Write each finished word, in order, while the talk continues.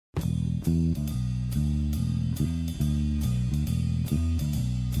Good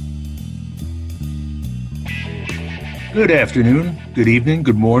afternoon, good evening,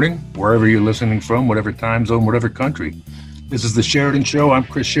 good morning, wherever you're listening from, whatever time zone, whatever country. This is the Sheridan Show. I'm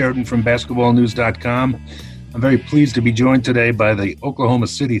Chris Sheridan from basketballnews.com. I'm very pleased to be joined today by the Oklahoma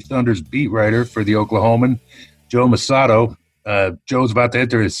City Thunder's beat writer for the Oklahoman, Joe Mussatto. Joe's about to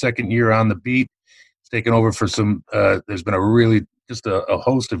enter his second year on the beat. He's taken over for there's been a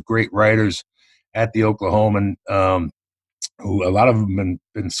host of great writers at the Oklahoman, who a lot of them have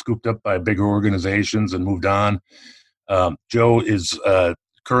been scooped up by bigger organizations and moved on. Joe is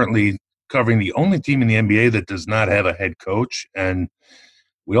currently covering the only team in the NBA that does not have a head coach, and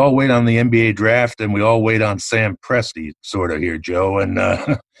we all wait on the NBA draft, and we all wait on Sam Presti, sort of here, Joe. And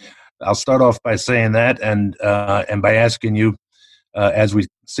I'll start off by saying that, and by asking you, as we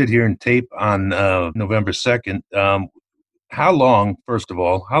sit here and tape on November 2nd, how long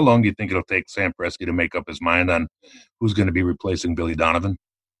do you think it'll take Sam Presti to make up his mind on who's going to be replacing Billy Donovan?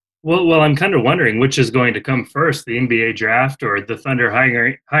 Well, I'm kind of wondering which is going to come first, the NBA draft or the Thunder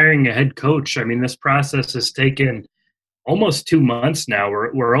hiring a head coach. I mean, this process has taken almost 2 months now.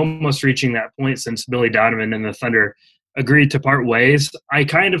 We're almost reaching that point since Billy Donovan and the Thunder agreed to part ways. I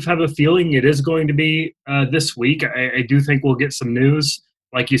kind of have a feeling it is going to be this week. I do think we'll get some news.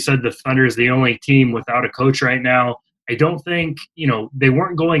 Like you said, the Thunder is the only team without a coach right now. I don't think, they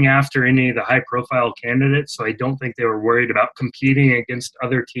weren't going after any of the high-profile candidates, so I don't think they were worried about competing against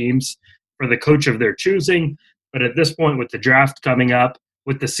other teams for the coach of their choosing. But at this point, with the draft coming up,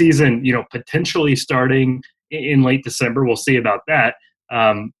 with the season, potentially starting in late December, we'll see about that.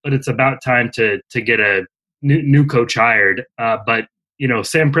 But it's about time to get a new coach hired. But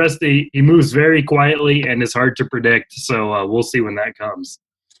Sam Presti, he moves very quietly and is hard to predict, so we'll see when that comes.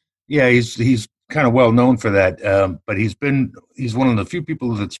 Yeah, he's kind of well known for that, but he's one of the few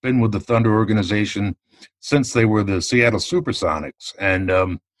people that's been with the Thunder organization since they were the Seattle Supersonics,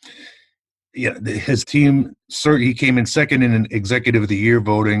 and his team he came in second in an Executive of the Year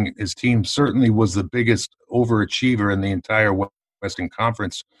voting. His team certainly was the biggest overachiever in the entire Western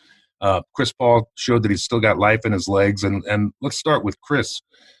Conference. Chris Paul showed that he's still got life in his legs, and let's start with Chris,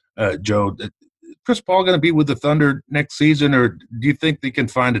 Joe. Chris Paul going to be with the Thunder next season, or do you think they can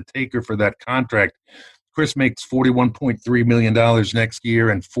find a taker for that contract? Chris makes $41.3 million next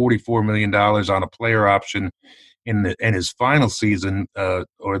year and $44 million on a player option in his final season,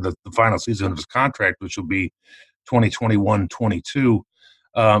 or the final season of his contract, which will be 2021-22.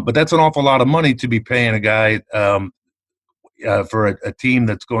 But that's an awful lot of money to be paying a guy for a team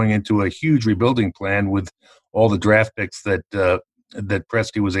that's going into a huge rebuilding plan with all the draft picks that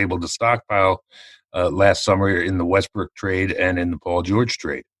Presti was able to stockpile last summer in the Westbrook trade and in the Paul George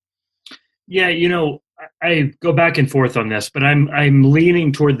trade. Yeah, I go back and forth on this, but I'm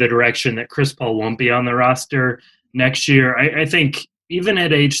leaning toward the direction that Chris Paul won't be on the roster next year. I think even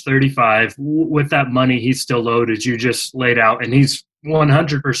at age 35, with that money he's still owed, as you just laid out, and he's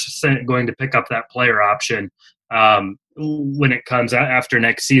 100% going to pick up that player option when it comes out after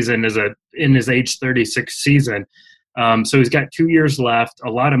next season in his age 36 season. So he's got 2 years left, a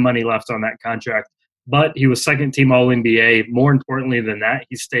lot of money left on that contract, but he was second-team All-NBA. More importantly than that,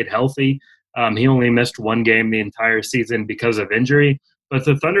 he stayed healthy. He only missed one game the entire season because of injury, but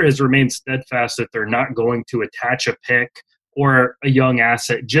the Thunder has remained steadfast that they're not going to attach a pick or a young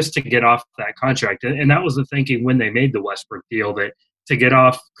asset just to get off that contract. And that was the thinking when they made the Westbrook deal, that to get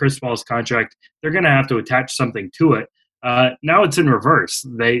off Chris Paul's contract, they're going to have to attach something to it. Now it's in reverse.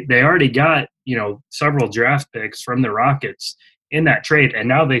 They already got, several draft picks from the Rockets in that trade, and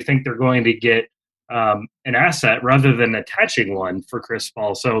now they think they're going to get an asset rather than attaching one for Chris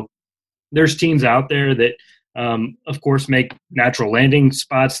Paul. So there's teams out there that, of course, make natural landing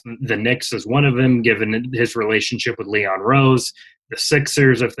spots. The Knicks is one of them, given his relationship with Leon Rose. The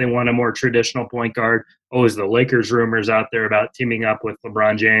Sixers, if they want a more traditional point guard. Always the Lakers rumors out there about teaming up with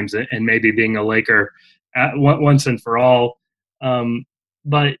LeBron James and maybe being a Laker once and for all.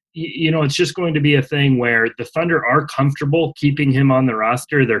 But, it's just going to be a thing where the Thunder are comfortable keeping him on the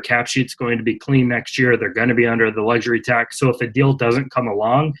roster. Their cap sheet's going to be clean next year. They're going to be under the luxury tax. So if a deal doesn't come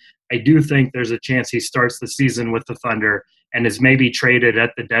along, I do think there's a chance he starts the season with the Thunder and is maybe traded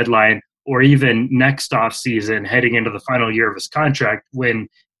at the deadline or even next offseason heading into the final year of his contract when,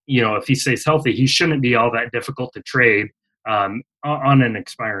 if he stays healthy, he shouldn't be all that difficult to trade on an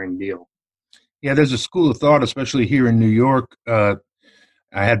expiring deal. Yeah, there's a school of thought, especially here in New York.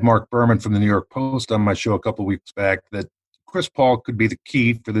 I had Mark Berman from the New York Post on my show a couple of weeks back that Chris Paul could be the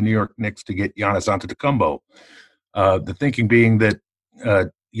key for the New York Knicks to get Giannis Antetokounmpo. The thinking being that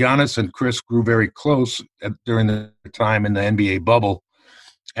Giannis and Chris grew very close during the time in the NBA bubble,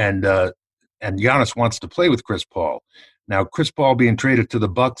 and Giannis wants to play with Chris Paul. Now, Chris Paul being traded to the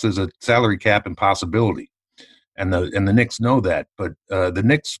Bucks is a salary cap impossibility, and the Knicks know that. But the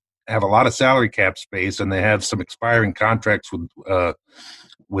Knicks have a lot of salary cap space, and they have some expiring contracts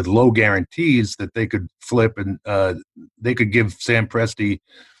with low guarantees that they could flip, and they could give Sam Presti,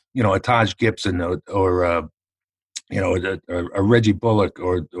 a Taj Gibson or a Reggie Bullock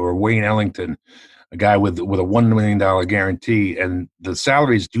or Wayne Ellington, a guy with a $1 million guarantee, and the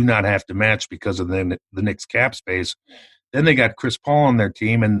salaries do not have to match because of the Knicks cap space. Then they got Chris Paul on their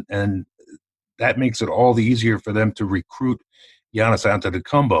team, and that makes it all the easier for them to recruit Giannis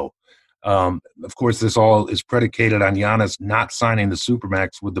Antetokounmpo. Of course, this all is predicated on Giannis not signing the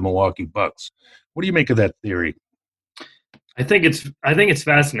Supermax with the Milwaukee Bucks. What do you make of that theory? I think it's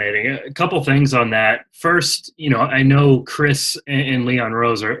fascinating. A couple things on that. First, I know Chris and Leon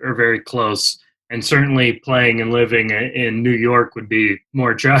Rose are very close, and certainly playing and living in New York would be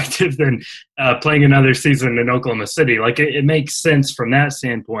more attractive than playing another season in Oklahoma City. Like it makes sense from that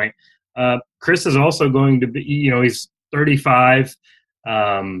standpoint. Chris is also going to be, he's 35.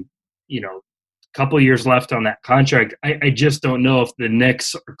 Couple years left on that contract. I just don't know if the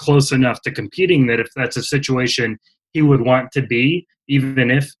Knicks are close enough to competing that if that's a situation he would want to be, even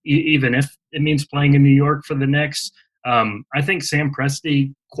if it means playing in New York for the Knicks. I think Sam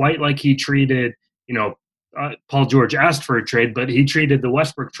Presti, quite like he treated, Paul George asked for a trade, but he treated the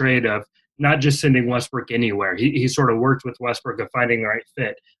Westbrook trade of not just sending Westbrook anywhere. He sort of worked with Westbrook of finding the right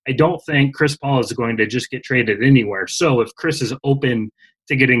fit. I don't think Chris Paul is going to just get traded anywhere. So if Chris is open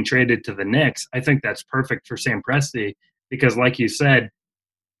to getting traded to the Knicks, I think that's perfect for Sam Presti because, like you said,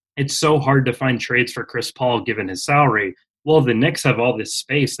 it's so hard to find trades for Chris Paul given his salary. Well, the Knicks have all this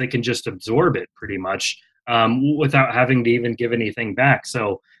space. They can just absorb it pretty much without having to even give anything back.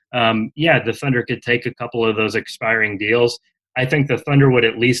 So, the Thunder could take a couple of those expiring deals. I think the Thunder would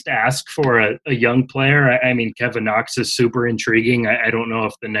at least ask for a young player. I mean, Kevin Knox is super intriguing. I don't know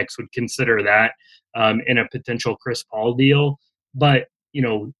if the Knicks would consider that in a potential Chris Paul deal. But,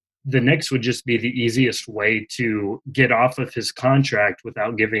 the Knicks would just be the easiest way to get off of his contract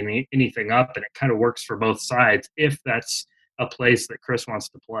without giving anything up. And it kind of works for both sides if that's a place that Chris wants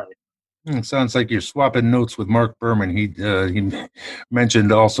to play. It sounds like you're swapping notes with Mark Berman. He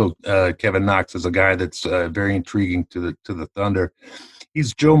mentioned also Kevin Knox as a guy that's very intriguing to the Thunder.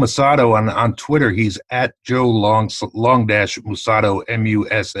 He's Joe Mussatto on Twitter. He's at Joe long dash Mussatto,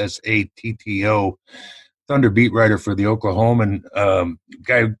 Mussatto. Thunder beat writer for the Oklahoman.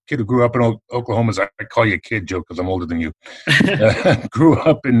 Kid who grew up in Oklahoma. I call you a kid, Joe, because I'm older than you. Grew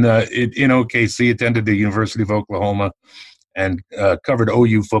up in OKC, attended the University of Oklahoma, and covered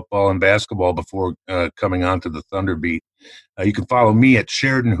OU football and basketball before coming on to the Thunder beat. You can follow me at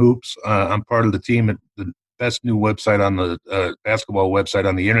Sheridan Hoops. I'm part of the team at the best new website on the basketball website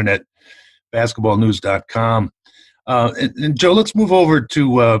on the internet, basketballnews.com. And Joe, let's move over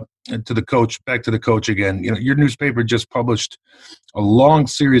to the coach, back to the coach again. Your newspaper just published a long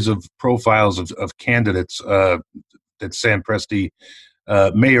series of profiles of candidates that Sam Presti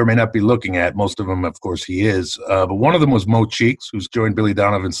may or may not be looking at. Most of them, of course, he is. But one of them was Mo Cheeks, who's joined Billy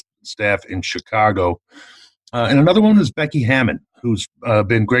Donovan's staff in Chicago. And another one is Becky Hammon, who's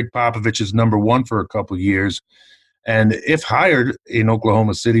been Greg Popovich's number one for a couple of years. And if hired in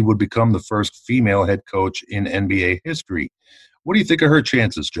Oklahoma City, would become the first female head coach in NBA history. What do you think of her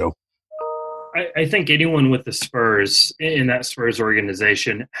chances, Joe? I think anyone with the Spurs in that Spurs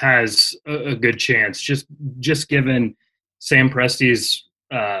organization has a good chance, just given Sam Presti's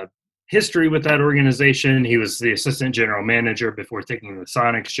history with that organization. He was the assistant general manager before taking the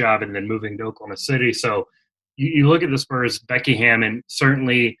Sonics job and then moving to Oklahoma City. So you look at the Spurs, Becky Hammon,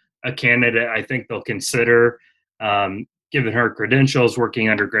 certainly a candidate I think they'll consider, given her credentials working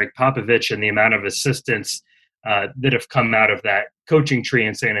under Greg Popovich and the amount of assistants that have come out of that coaching tree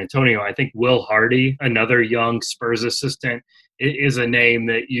in San Antonio. I think Will Hardy, another young Spurs assistant, is a name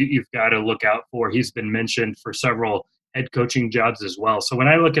that you've got to look out for. He's been mentioned for several head coaching jobs as well. So when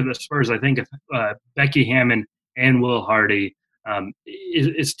I look at the Spurs, I think of Becky Hammon and Will Hardy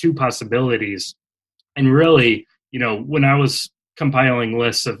is two possibilities. And really, when I was compiling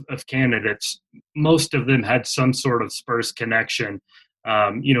lists of candidates, most of them had some sort of Spurs connection.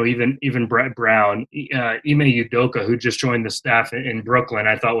 Even Brett Brown, Ime Udoka, who just joined the staff in Brooklyn,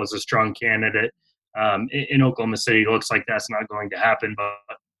 I thought was a strong candidate. In Oklahoma City, it looks like that's not going to happen.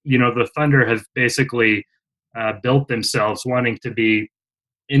 But, the Thunder have basically built themselves wanting to be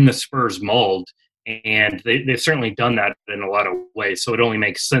in the Spurs mold, and they've certainly done that in a lot of ways. So it only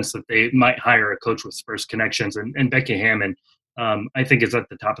makes sense that they might hire a coach with Spurs connections. And Becky Hammon, I think, is at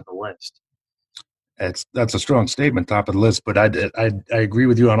the top of the list. That's a strong statement, top of the list. But I agree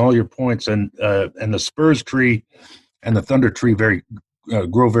with you on all your points, and the Spurs tree and the Thunder tree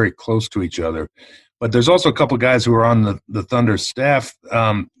grow very close to each other. But there's also a couple of guys who are on the Thunder staff.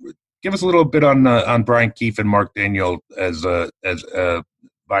 Give us a little bit on Brian Keefe and Mark Daniel as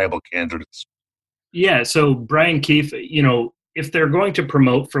viable candidates. Yeah, so Brian Keefe, if they're going to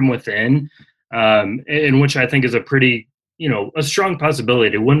promote from within, in which I think is a pretty, a strong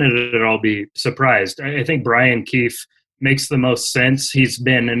possibility, wouldn't it at all be surprised? I think Brian Keefe makes the most sense. He's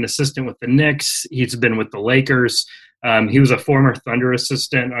been an assistant with the Knicks. He's been with the Lakers. He was a former Thunder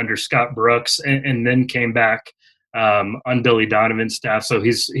assistant under Scott Brooks, and then came back on Billy Donovan's staff. So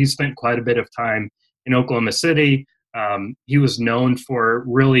he's spent quite a bit of time in Oklahoma City. He was known for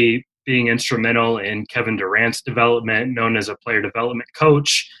really being instrumental in Kevin Durant's development, known as a player development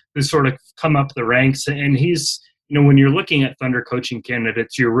coach who's sort of come up the ranks. And he's, when you're looking at Thunder coaching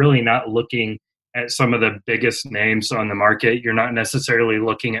candidates, you're really not looking at some of the biggest names on the market. You're not necessarily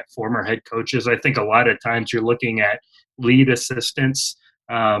looking at former head coaches. I think a lot of times you're looking at lead assistants,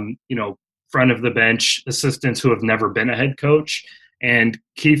 front of the bench assistants who have never been a head coach. And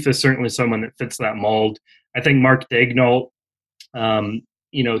Keefe is certainly someone that fits that mold. I think Mark Daigneault,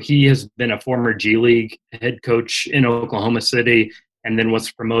 he has been a former G League head coach in Oklahoma City and then was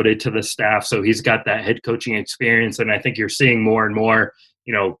promoted to the staff. So he's got that head coaching experience. And I think you're seeing more and more,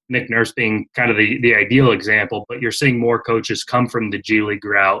 Nick Nurse being kind of the ideal example, but you're seeing more coaches come from the G League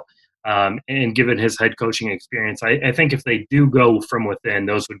route. And given his head coaching experience, I think if they do go from within,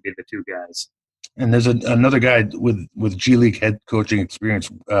 those would be the two guys. And there's another guy with G League head coaching experience,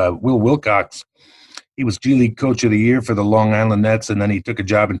 Will Wilcox. He was G League Coach of the Year for the Long Island Nets, and then he took a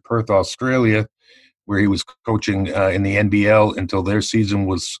job in Perth, Australia, where he was coaching in the NBL until their season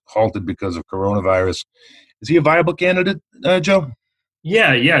was halted because of coronavirus. Is he a viable candidate, Joe?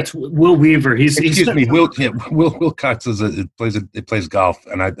 Yeah, it's Will Weaver. Will Wilcox plays golf,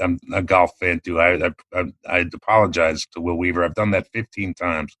 and I'm a golf fan too. I apologize to Will Weaver. I've done that 15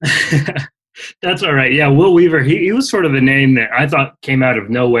 times. That's all right. Yeah, Will Weaver. He was sort of a name that I thought came out of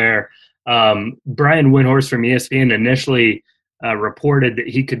nowhere. Brian Windhorst from ESPN initially reported that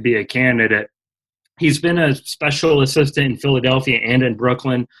he could be a candidate. He's been a special assistant in Philadelphia and in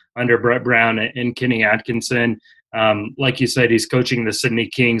Brooklyn under Brett Brown and Kenny Atkinson. Like you said, he's coaching the Sydney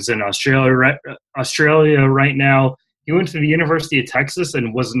Kings in Australia right now. He went to the University of Texas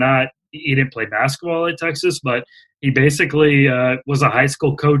and he didn't play basketball at Texas, but he basically was a high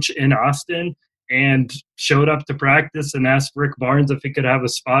school coach in Austin and showed up to practice and asked Rick Barnes if he could have a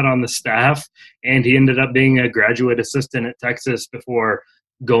spot on the staff. And he ended up being a graduate assistant at Texas before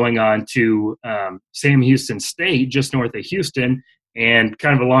going on to Sam Houston State, just north of Houston. And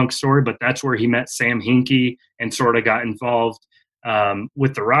kind of a long story, but that's where he met Sam Hinkie and sort of got involved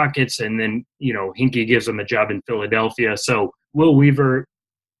with the Rockets. And then, Hinkie gives him a job in Philadelphia. So Will Weaver,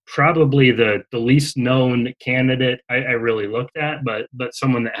 probably the least known candidate I really looked at, but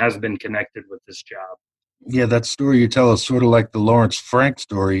someone that has been connected with this job. Yeah, that story you tell is sort of like the Lawrence Frank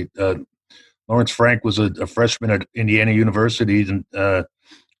story. Lawrence Frank was a freshman at Indiana University and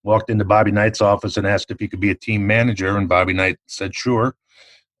walked into Bobby Knight's office and asked if he could be a team manager, and Bobby Knight said sure.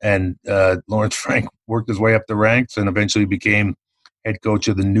 And Lawrence Frank worked his way up the ranks and eventually became head coach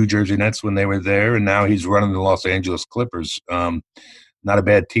of the New Jersey Nets when they were there, and now he's running the Los Angeles Clippers. Not a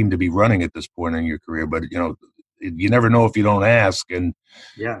bad team to be running at this point in your career, but you never know if you don't ask. And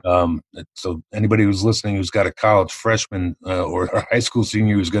so anybody who's listening who's got a college freshman or a high school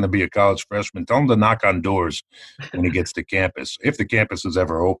senior who's going to be a college freshman, tell him to knock on doors when he gets to campus, if the campus is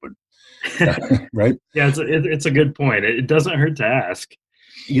ever open. Right? Yeah, it's a good point. It doesn't hurt to ask.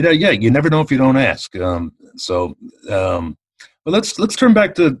 You never know if you don't ask. But let's turn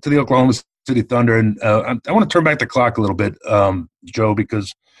back to the Oklahoma City Thunder, and I want to turn back the clock a little bit, Joe,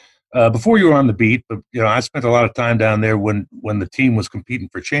 because before you were on the beat, but I spent a lot of time down there when the team was competing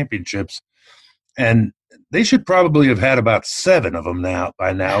for championships, and they should probably have had about 7 of them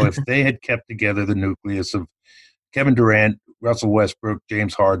by now if they had kept together the nucleus of Kevin Durant, Russell Westbrook,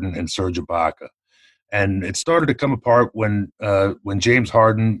 James Harden, and Serge Ibaka. And it started to come apart when James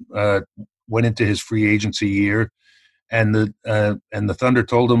Harden went into his free agency year. And the Thunder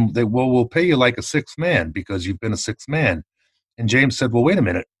told him, we'll pay you like a 6th man because you've been a 6th man. And James said, well, wait a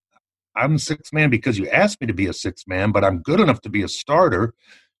minute. I'm a 6th man because you asked me to be a 6th man, but I'm good enough to be a starter,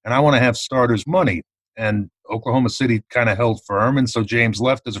 and I want to have starters' money. And Oklahoma City kind of held firm, and so James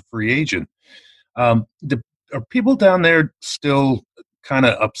left as a free agent. Are people down there still kind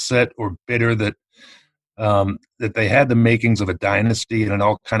of upset or bitter that they had the makings of a dynasty and it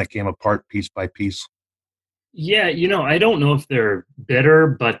all kind of came apart piece by piece? Yeah, I don't know if they're bitter,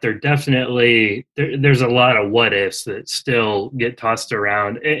 but they're definitely there's a lot of what ifs that still get tossed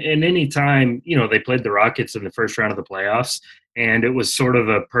around. And anytime, they played the Rockets in the first round of the playoffs, and it was sort of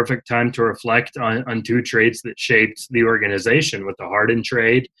a perfect time to reflect on two trades that shaped the organization with the Harden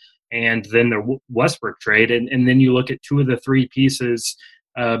trade and then the Westbrook trade. And then you look at two of the three pieces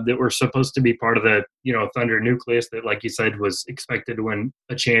that were supposed to be part of the Thunder nucleus that, like you said, was expected to win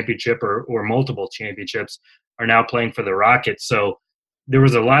a championship or multiple championships, are now playing for the Rockets. So there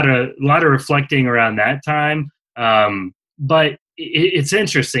was a lot of reflecting around that time. But it's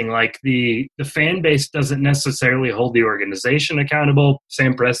interesting. Like the fan base doesn't necessarily hold the organization accountable.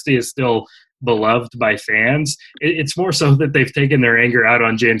 Sam Presti is still beloved by fans. It's more so that they've taken their anger out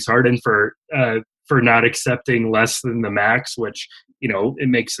on James Harden for not accepting less than the max, which it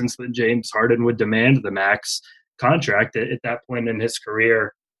makes sense that James Harden would demand the max contract at that point in his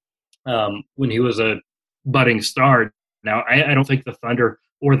career, when he was a budding star. Now, I don't think the Thunder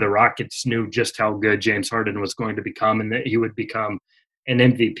or the Rockets knew just how good James Harden was going to become and that he would become an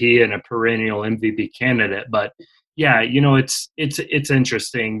MVP and a perennial MVP candidate. But yeah, it's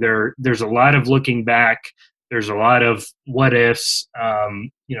interesting. There's a lot of looking back. There's a lot of what ifs.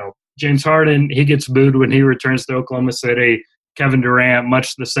 James Harden, he gets booed when he returns to Oklahoma City. Kevin Durant,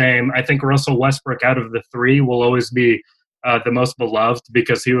 much the same. I think Russell Westbrook, out of the three, will always be the most beloved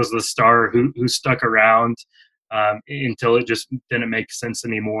because he was the star who stuck around until it just didn't make sense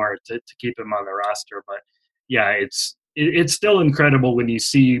anymore to keep him on the roster. But yeah, it's still incredible when you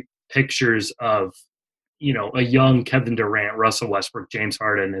see pictures of a young Kevin Durant, Russell Westbrook, James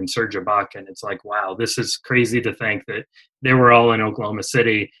Harden, and Serge Ibaka, and it's like, wow, this is crazy to think that they were all in Oklahoma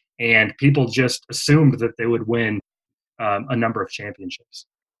City and people just assumed that they would win a number of championships.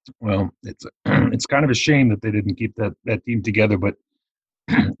 Well, it's kind of a shame that they didn't keep that team together, but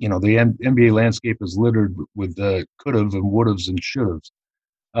the NBA landscape is littered with could-haves and would-haves and should-haves.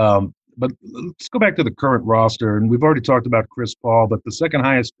 But let's go back to the current roster, and we've already talked about Chris Paul, but the second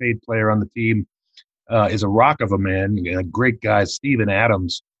highest paid player on the team is a rock of a man, a great guy, Steven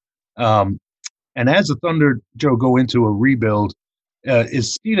Adams. And as the Thunder, Joe, go into a rebuild,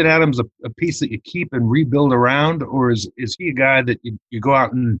 is Steven Adams a piece that you keep and rebuild around, or is he a guy that you go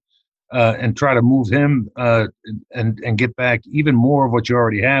out and try to move him and get back even more of what you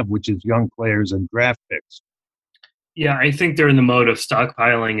already have, which is young players and draft picks? Yeah, I think they're in the mode of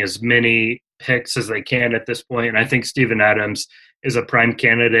stockpiling as many picks as they can at this point. And I think Steven Adams is a prime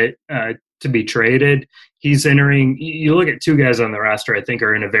candidate to be traded. He's entering, you look at two guys on the roster I think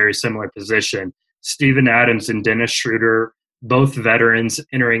are in a very similar position. Steven Adams and Dennis Schroeder, both veterans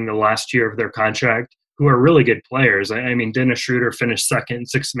entering the last year of their contract, who are really good players. I mean, Dennis Schroeder finished second,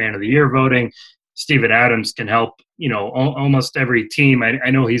 sixth man of the year voting. Steven Adams can help, almost every team. I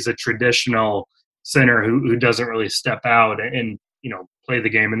know he's a traditional center who doesn't really step out and play the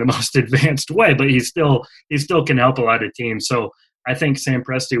game in the most advanced way, but he still can help a lot of teams. So I think Sam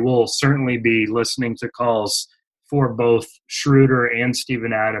Presti will certainly be listening to calls for both Schroeder and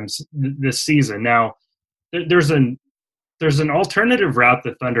Steven Adams this season. Now, there's an alternative route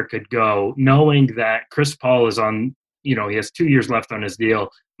the Thunder could go, knowing that Chris Paul is on, he has 2 years left on his deal.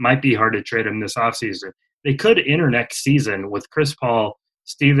 Might be hard to trade him this offseason. They could enter next season with Chris Paul,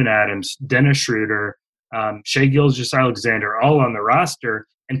 Steven Adams, Dennis Schroeder, Shai Gilgeous-Alexander all on the roster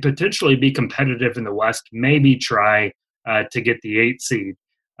and potentially be competitive in the West, maybe try to get the 8th seed.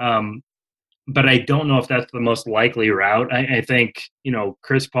 But I don't know if that's the most likely route. I think,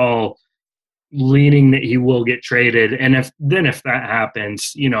 Chris Paul leaning that he will get traded. And if that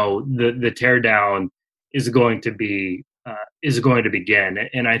happens, the teardown is going to begin.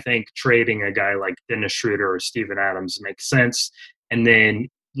 And I think trading a guy like Dennis Schroeder or Steven Adams makes sense. And then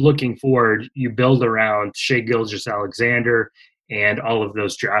looking forward, you build around Shai Gilgeous-Alexander and all of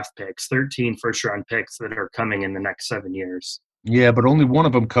those draft picks, 13 first-round picks that are coming in the next 7 years. Yeah, but only one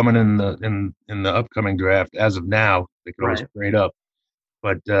of them coming in the upcoming draft as of now. They can always trade up.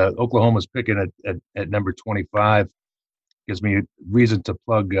 But Oklahoma's picking at number 25. Gives me a reason to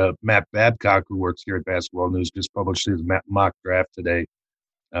plug Matt Babcock, who works here at Basketball News, just published his mock draft today.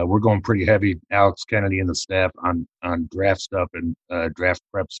 We're going pretty heavy, Alex Kennedy and the staff, on draft stuff and draft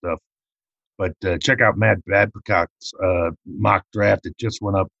prep stuff. But check out Matt Babcock's mock draft. It just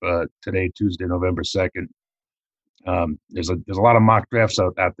went up today, Tuesday, November 2nd. There's a lot of mock drafts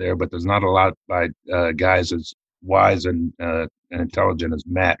out there, but there's not a lot by guys as wise and intelligent as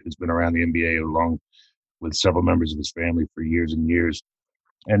Matt, who's been around the NBA along with several members of his family for years and years.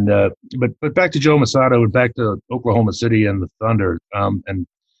 And but back to Joe Mussatto and back to Oklahoma City and the Thunder. And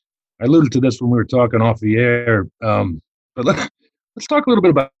I alluded to this when we were talking off the air. But let's talk a little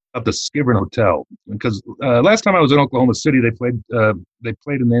bit about of the Skirvin Hotel, because last time I was in Oklahoma City, they played in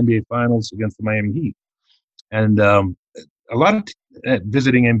the NBA Finals against the Miami Heat, and a lot of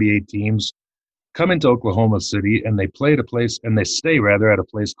visiting NBA teams come into Oklahoma City and they play at a place, and they stay rather at a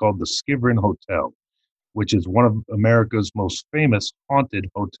place called the Skirvin Hotel, which is one of America's most famous haunted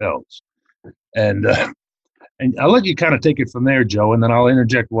hotels. And and I'll let you kind of take it from there, Joe, and then I'll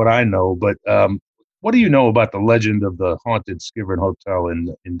interject what I know. But what do you know about the legend of the haunted Skirvin Hotel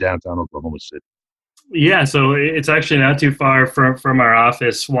in downtown Oklahoma City? Yeah, so it's actually not too far from our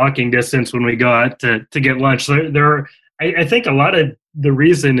office, walking distance when we go out to get lunch. I think a lot of the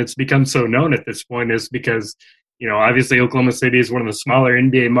reason it's become so known at this point is because, obviously Oklahoma City is one of the smaller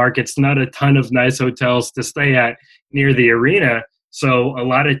NBA markets, not a ton of nice hotels to stay at near the arena. So a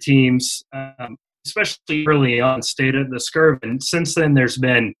lot of teams, especially early on, stayed at the Skirvin. Since then, there's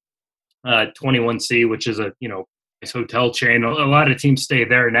been 21C, which is a nice hotel chain. A lot of teams stay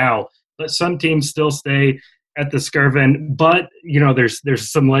there now, but some teams still stay at the Skirvin. But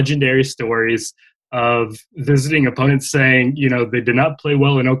there's some legendary stories of visiting opponents saying they did not play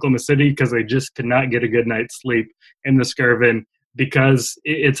well in Oklahoma City because they just could not get a good night's sleep in the Skirvin because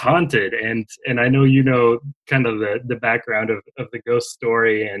it's haunted. And I know kind of the background of the ghost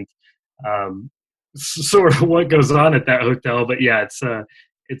story and sort of what goes on at that hotel. But yeah,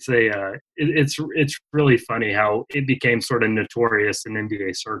 it's really funny how it became sort of notorious in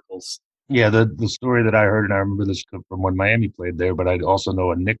NBA circles. Yeah, the story that I heard, and I remember this from when Miami played there, but I also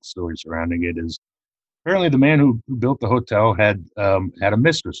know a Knicks story surrounding it, is apparently the man who built the hotel had a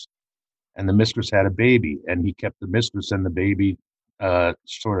mistress, and the mistress had a baby, and he kept the mistress and the baby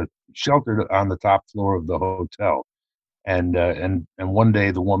sort of sheltered on the top floor of the hotel. And one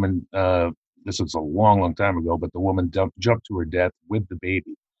day the woman, this was a long, long time ago, but the woman jumped to her death with the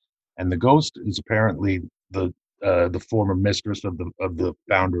baby, and the ghost is apparently the former mistress of the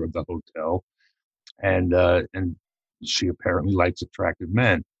founder of the hotel, and she apparently likes attractive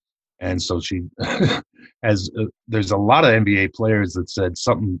men. And so she has. There's a lot of NBA players that said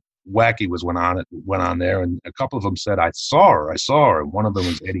something wacky went on there, and a couple of them said, I saw her. And one of them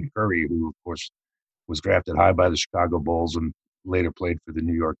was Eddie Curry, who of course was drafted high by the Chicago Bulls and later played for the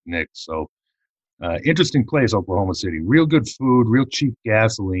New York Knicks. So interesting place, Oklahoma City. Real good food, real cheap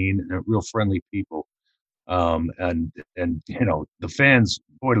gasoline, and real friendly people. And the fans,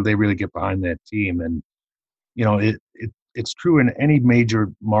 boy, do they really get behind that team. And it's true in any major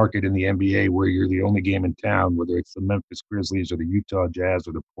market in the NBA where you're the only game in town, whether it's the Memphis Grizzlies or the Utah Jazz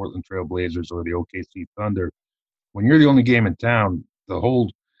or the Portland Trail Blazers or the OKC Thunder. When you're the only game in town, the whole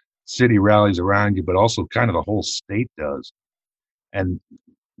city rallies around you, but also kind of the whole state does. And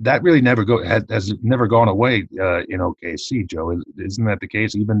that really has never gone away in OKC, Joe. Isn't that the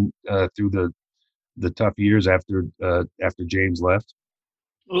case even through the tough years after James left?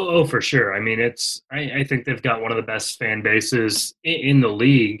 Oh, for sure. I mean, I think they've got one of the best fan bases in the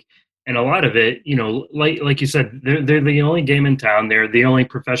league. And a lot of it, like you said, they're the only game in town. They're the only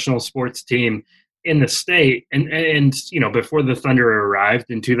professional sports team in the state. And before the Thunder arrived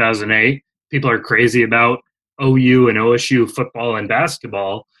in 2008, people are crazy about OU and OSU football and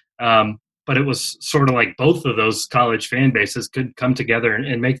basketball. But it was sort of like both of those college fan bases could come together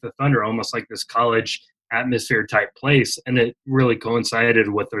and make the Thunder almost like this college atmosphere type place, and it really coincided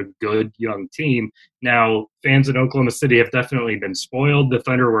with a good young team. Now, fans in Oklahoma City have definitely been spoiled. The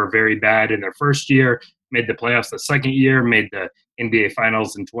Thunder were very bad in their first year, made the playoffs the second year, made the NBA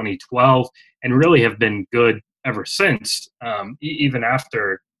Finals in 2012, and really have been good ever since, even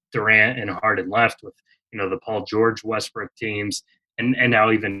after Durant and Harden left with the Paul George Westbrook teams, and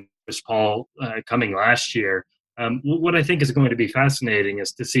now even Chris Paul coming last year. What I think is going to be fascinating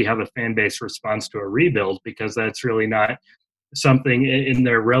is to see how the fan base responds to a rebuild, because that's really not something in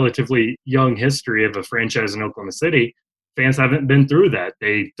their relatively young history of a franchise in Oklahoma City. Fans haven't been through that.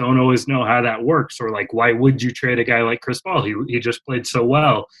 They don't always know how that works, or like, why would you trade a guy like Chris Paul? He just played so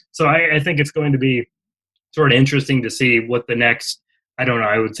well. So I think it's going to be sort of interesting to see what the next, I don't know,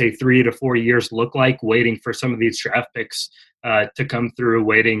 I would say 3 to 4 years look like, waiting for some of these draft picks to come through,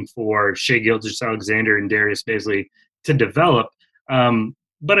 waiting for Shai Gilgeous-Alexander and Darius Bazley to develop.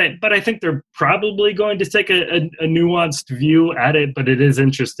 But I think they're probably going to take a nuanced view at it, but it is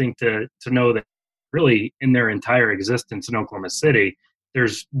interesting to know that really in their entire existence in Oklahoma City,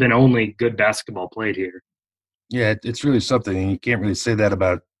 there's been only good basketball played here. Yeah, it's really something, and you can't really say that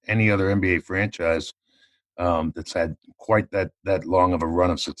about any other NBA franchise that's had quite that long of a run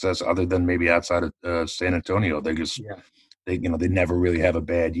of success, other than maybe outside of San Antonio. They never really have a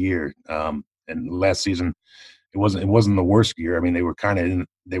bad year. And last season, it wasn't the worst year. I mean, they were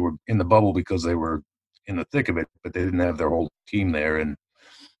in the bubble because they were in the thick of it, but they didn't have their whole team there. And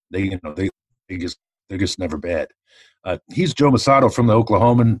they're just never bad. He's Joe Mussatto from the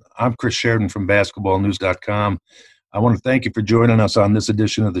Oklahoman. I'm Chris Sheridan from basketballnews.com. I want to thank you for joining us on this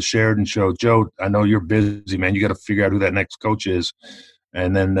edition of the Sheridan Show. Joe, I know you're busy, man. You got to figure out who that next coach is.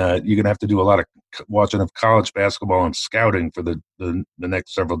 And then you're going to have to do a lot of watching of college basketball and scouting for the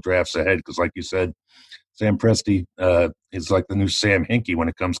next several drafts ahead. Because like you said, Sam Presti is like the new Sam Hinkie when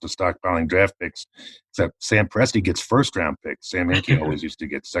it comes to stockpiling draft picks, except Sam Presti gets first-round picks. Sam Hinkie always used to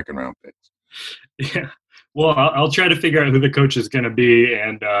get second-round picks. Yeah. Well, I'll try to figure out who the coach is going to be,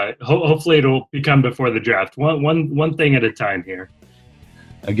 and hopefully it'll become before the draft. One thing at a time here.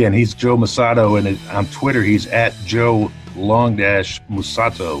 Again, he's Joe Mussatto, and on Twitter he's at Joe _Mussatto,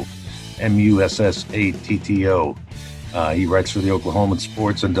 Mussatto. He writes for the Oklahoman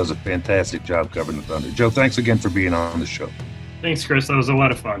Sports and does a fantastic job covering the Thunder. Joe, thanks again for being on the show. Thanks, Chris. That was a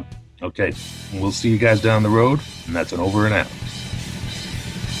lot of fun. Okay, we'll see you guys down the road, and that's an over and out.